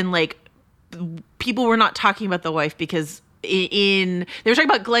 As in, people were not talking about The Wife because they were talking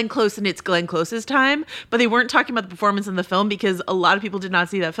about Glenn Close and it's Glenn Close's time, but they weren't talking about the performance in the film because a lot of people did not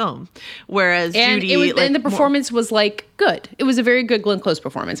see that film. Whereas Judy, and the performance was good. It was a very good Glenn Close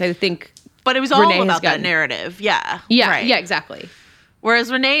performance, I think. But it was all about that narrative. Yeah, right. Yeah, exactly.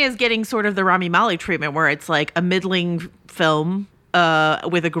 Whereas Renee is getting sort of the Rami Malek treatment, where it's like a middling film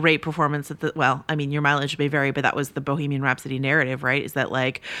with a great performance. Your mileage may vary, but that was the Bohemian Rhapsody narrative, right? Is that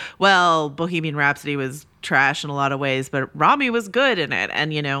Bohemian Rhapsody was trash in a lot of ways, but Rami was good in it.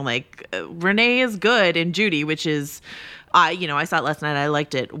 And, Renee is good in Judy, which is... I saw it last night. I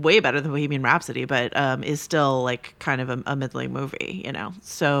liked it way better than Bohemian Rhapsody, but is still kind of a middling movie,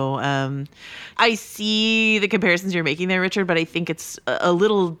 So I see the comparisons you're making there, Richard, but I think it's a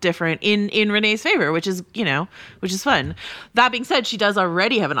little different in Renee's favor, which is fun. That being said, she does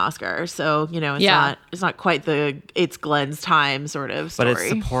already have an Oscar, so it's not quite it's Glenn's time sort of story. But it's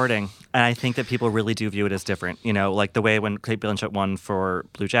supporting. And I think that people really do view it as different. Like the way when Kate Blanchett won for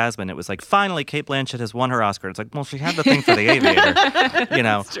Blue Jasmine, it was like, finally, Kate Blanchett has won her Oscar. It's like, well, she had the thing for The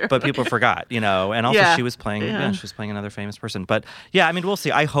Aviator, but people forgot, and also she was playing, she was playing another famous person. But we'll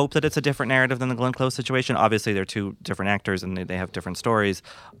see. I hope that it's a different narrative than the Glenn Close situation. Obviously, they're two different actors and they have different stories.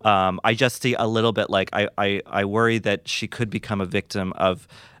 I just see a little bit I worry that she could become a victim of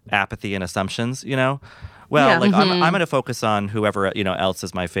apathy and assumptions, Well, I'm going to focus on whoever else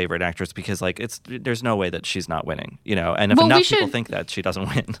is my favorite actress because there's no way that she's not winning, and if enough people think that, she doesn't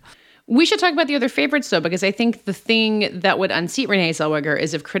win. We should talk about the other favorites, though, because I think the thing that would unseat Renee Zellweger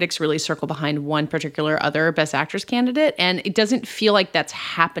is if critics really circle behind one particular other Best Actress candidate, and it doesn't feel like that's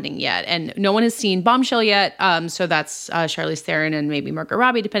happening yet. And no one has seen Bombshell yet, so that's Charlize Theron and maybe Margot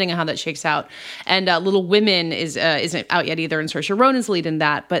Robbie, depending on how that shakes out. And Little Women isn't out yet either, and Saoirse Ronan's lead in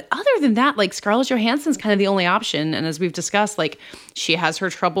that. But other than that, like, Scarlett Johansson's kind of the only option, and as we've discussed, like, she has her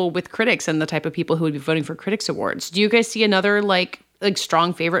trouble with critics and the type of people who would be voting for Critics Awards. Do you guys see another, like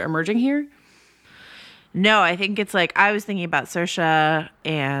strong favorite emerging here? No, I think it's like, I was thinking about Saoirse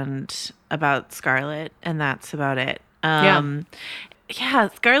and about Scarlett, and that's about it. Yeah,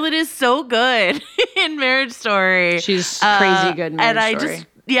 Scarlett is so good in Marriage Story. She's crazy good in Marriage Story.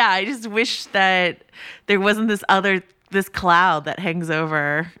 I just wish that there wasn't this cloud that hangs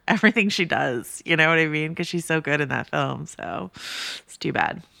over everything she does. You know what I mean? Because she's so good in that film. So it's too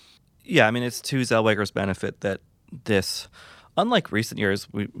bad. Yeah, I mean, it's to Zellweger's benefit that this, unlike recent years,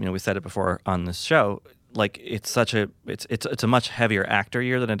 we said it before on this show, like, it's a much heavier actor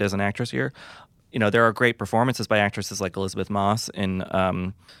year than it is an actress year. You know, there are great performances by actresses like Elizabeth Moss in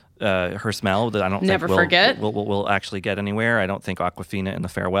Her Smell that I don't Never think forget. Will actually get anywhere. I don't think Awkwafina in The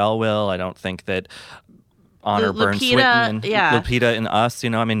Farewell will. I don't think that Honor Burns Swinton and Lupita in Us,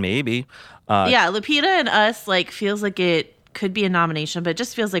 I mean, maybe. Lupita in Us, like, feels like it could be a nomination, but it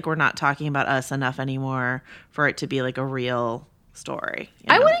just feels like we're not talking about Us enough anymore for it to be like a real story.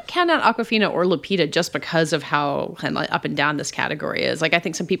 I wouldn't count out Awkwafina or Lupita just because of how kind of up and down this category is. Like, I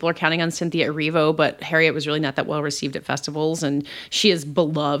think some people are counting on Cynthia Erivo, but Harriet was really not that well received at festivals, and she is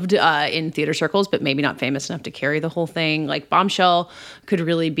beloved in theater circles, but maybe not famous enough to carry the whole thing. Like, Bombshell could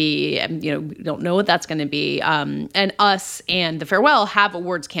really be, we don't know what that's going to be. And Us and The Farewell have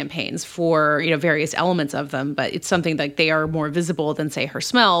awards campaigns for, various elements of them, but it's something like they are more visible than, say, Her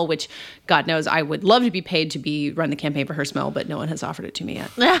Smell, which God knows I would love to be paid to run the campaign for Her Smell, but no one has offered it to me yet.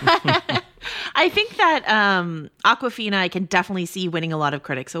 I think that Awkwafina, I can definitely see winning a lot of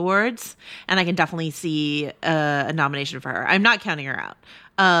Critics Awards, and I can definitely see a nomination for her. I'm not counting her out.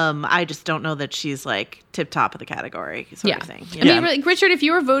 I just don't know that she's like tip top of the category sort of thing. I mean, like, Richard, if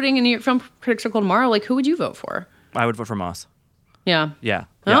you were voting in your film Critics Circle tomorrow, like, who would you vote for? I would vote for Moss. Yeah. Yeah.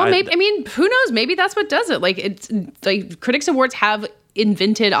 Well, maybe. I mean, who knows? Maybe that's what does it. Like, it's like Critics Awards have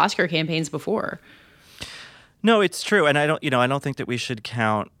invented Oscar campaigns before. No, it's true, and I don't think that we should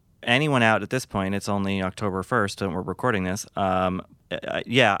count anyone out at this point. It's only October 1st, and we're recording this. I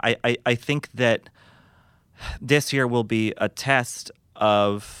think that this year will be a test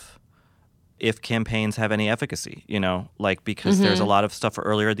of if campaigns have any efficacy. Because there's a lot of stuff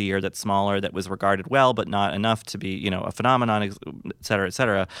earlier in the year that's smaller that was regarded well, but not enough to be a phenomenon, et cetera, et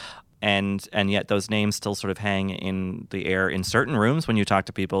cetera. And yet those names still sort of hang in the air in certain rooms when you talk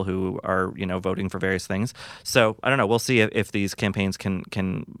to people who are, voting for various things. So I don't know. We'll see if these campaigns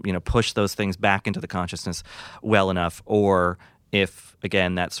can push those things back into the consciousness well enough, or if,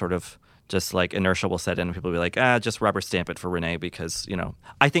 again, that sort of just like inertia will set in and people will be like, just rubber stamp it for Renee because,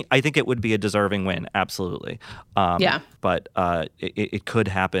 I think it would be a deserving win. Absolutely. But it could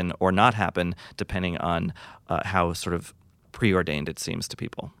happen or not happen depending on how sort of preordained it seems to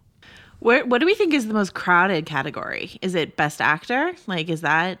people. What do we think is the most crowded category? Is it Best Actor? Like, is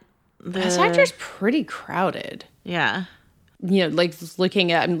that Best Actor is pretty crowded. Yeah. Like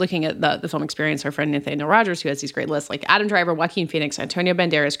looking at the Film Experience, our friend Nathaniel Rogers, who has these great lists, like Adam Driver, Joaquin Phoenix, Antonio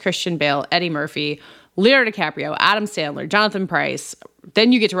Banderas, Christian Bale, Eddie Murphy, Leonardo DiCaprio, Adam Sandler, Jonathan Pryce.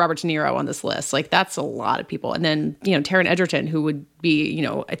 Then you get to Robert De Niro on this list. Like, that's a lot of people. And then, Taron Egerton, who would be,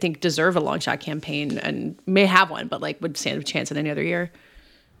 I think deserve a long shot campaign and may have one, but like would stand a chance in any other year.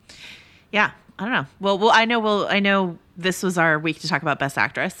 Yeah, I don't know. Well, I know this was our week to talk about Best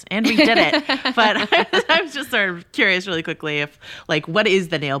Actress, and we did it. But I was just sort of curious really quickly if, like, what is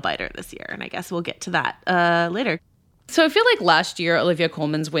the nail biter this year? And I guess we'll get to that later. So I feel like last year, Olivia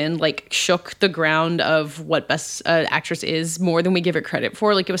Colman's win, like, shook the ground of what Best Actress is more than we give it credit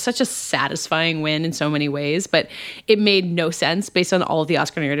for. Like, it was such a satisfying win in so many ways, but it made no sense based on all of the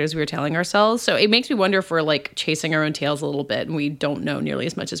Oscar narratives we were telling ourselves. So it makes me wonder if we're, like, chasing our own tails a little bit and we don't know nearly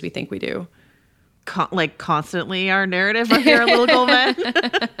as much as we think we do. Constantly our narrative up here, Little Goldman.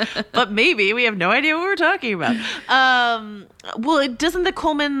 But maybe we have no idea what we're talking about. Doesn't the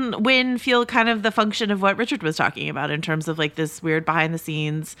Colman win feel kind of the function of what Richard was talking about in terms of like this weird behind the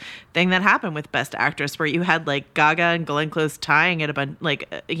scenes thing that happened with Best Actress, where you had like Gaga and Glenn Close tying at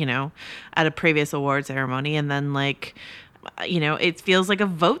at a previous award ceremony, and then it feels like a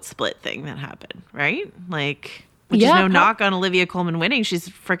vote split thing that happened, right? Like. Which is no knock on Olivia Colman winning. She's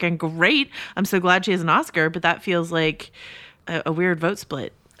freaking great. I'm so glad she has an Oscar, but that feels like a weird vote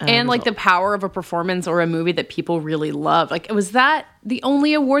split. And like the power of a performance or a movie that people really love. Like, was that the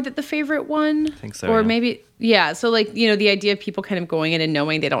only award that The Favorite won? I think so. Or yeah. maybe, yeah. So like, you know, the idea of people kind of going in and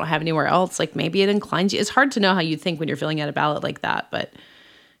knowing they don't have anywhere else, like maybe it inclines you. It's hard to know how you think when you're filling out a ballot like that, but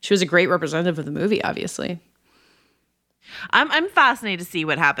she was a great representative of the movie, obviously. I'm fascinated to see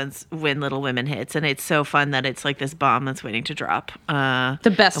what happens when Little Women hits, and it's so fun that it's like this bomb that's waiting to drop.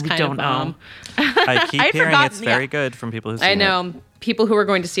 The best kind of bomb. I keep hearing it's very good from people who see it. I know. People who are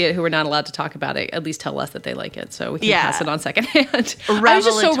going to see it who are not allowed to talk about it at least tell us that they like it, so we can pass it on secondhand. I was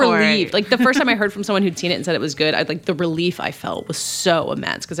just so relieved. Like the first time I heard from someone who'd seen it and said it was good, the relief I felt was so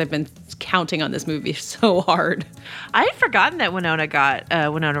immense because I've been counting on this movie so hard. I had forgotten that Winona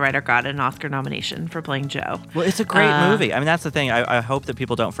Ryder got an Oscar nomination for playing Jo. Well, it's a great movie. I mean, that's the thing. I hope that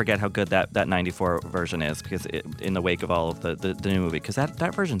people don't forget how good that 94 version is, because in the wake of all of the new movie, because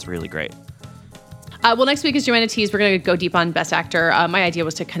that version's really great. Well, next week is Joanna Tease. We're going to go deep on Best Actor. My idea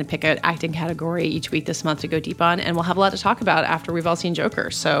was to kind of pick an acting category each week this month to go deep on, and we'll have a lot to talk about after we've all seen Joker.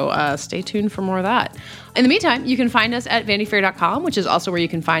 So stay tuned for more of that. In the meantime, you can find us at VanityFair.com, which is also where you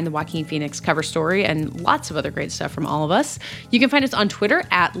can find the Joaquin Phoenix cover story and lots of other great stuff from all of us. You can find us on Twitter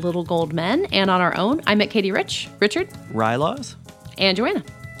at Little Gold Men, and on our own. I'm at Katie Richard. Rylaws. And Joanna.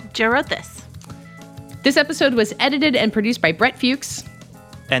 Jo wrote this. This episode was edited and produced by Brett Fuchs.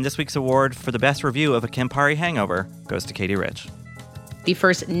 And this week's award for the best review of a Campari hangover goes to Katie Rich. The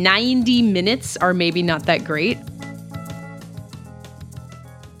first 90 minutes are maybe not that great,